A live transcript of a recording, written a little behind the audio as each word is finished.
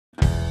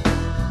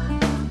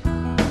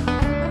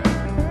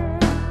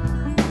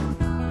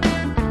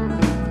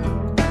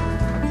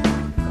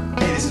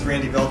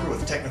Randy Velker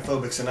with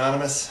Technophobics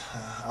Anonymous.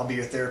 I'll be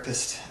your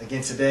therapist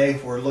again today.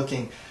 We're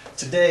looking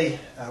today,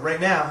 right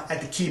now, at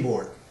the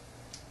keyboard.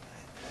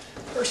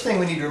 First thing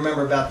we need to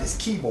remember about this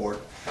keyboard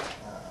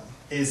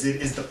is it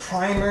is the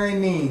primary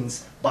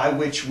means by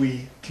which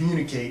we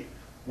communicate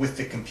with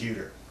the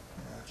computer.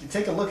 If you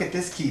take a look at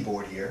this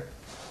keyboard here,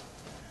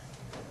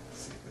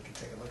 let's see if we can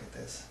take a look at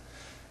this.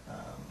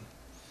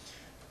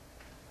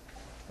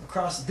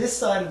 Across this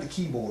side of the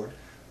keyboard,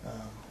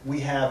 we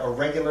have a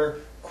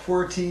regular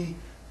QWERTY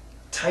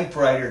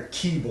typewriter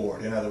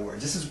keyboard. In other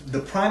words, this is the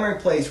primary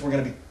place we're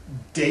going to be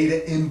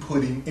data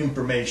inputting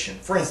information.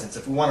 For instance,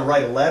 if we want to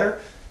write a letter,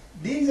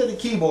 these are the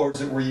keyboards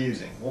that we're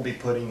using. We'll be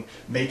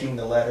making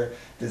the letter,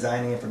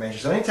 designing information.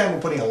 So anytime we're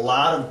putting a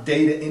lot of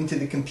data into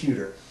the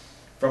computer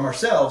from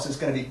ourselves, it's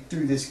going to be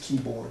through this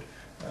keyboard,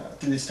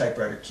 through this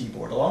typewriter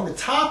keyboard. Along the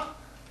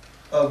top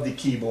of the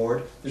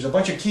keyboard, there's a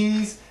bunch of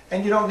keys,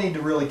 and you don't need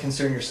to really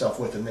concern yourself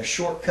with them. They're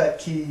shortcut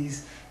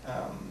keys.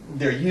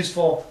 They're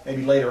useful.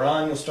 Maybe later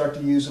on you'll start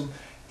to use them.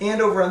 And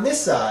over on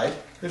this side,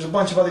 there's a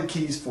bunch of other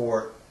keys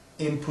for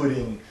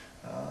inputting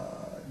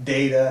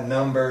data,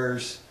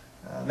 numbers,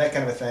 that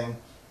kind of a thing.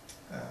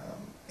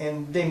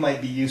 And they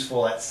might be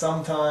useful at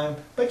some time,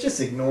 but just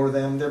ignore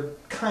them. They're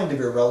kind of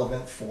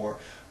irrelevant for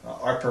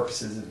our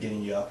purposes of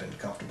getting you up and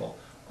comfortable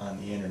on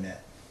the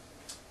internet.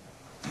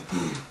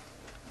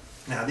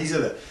 Now, these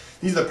are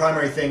the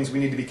primary things we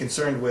need to be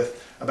concerned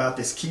with about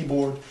this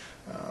keyboard.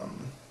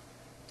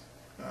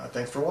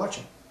 Thanks for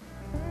watching.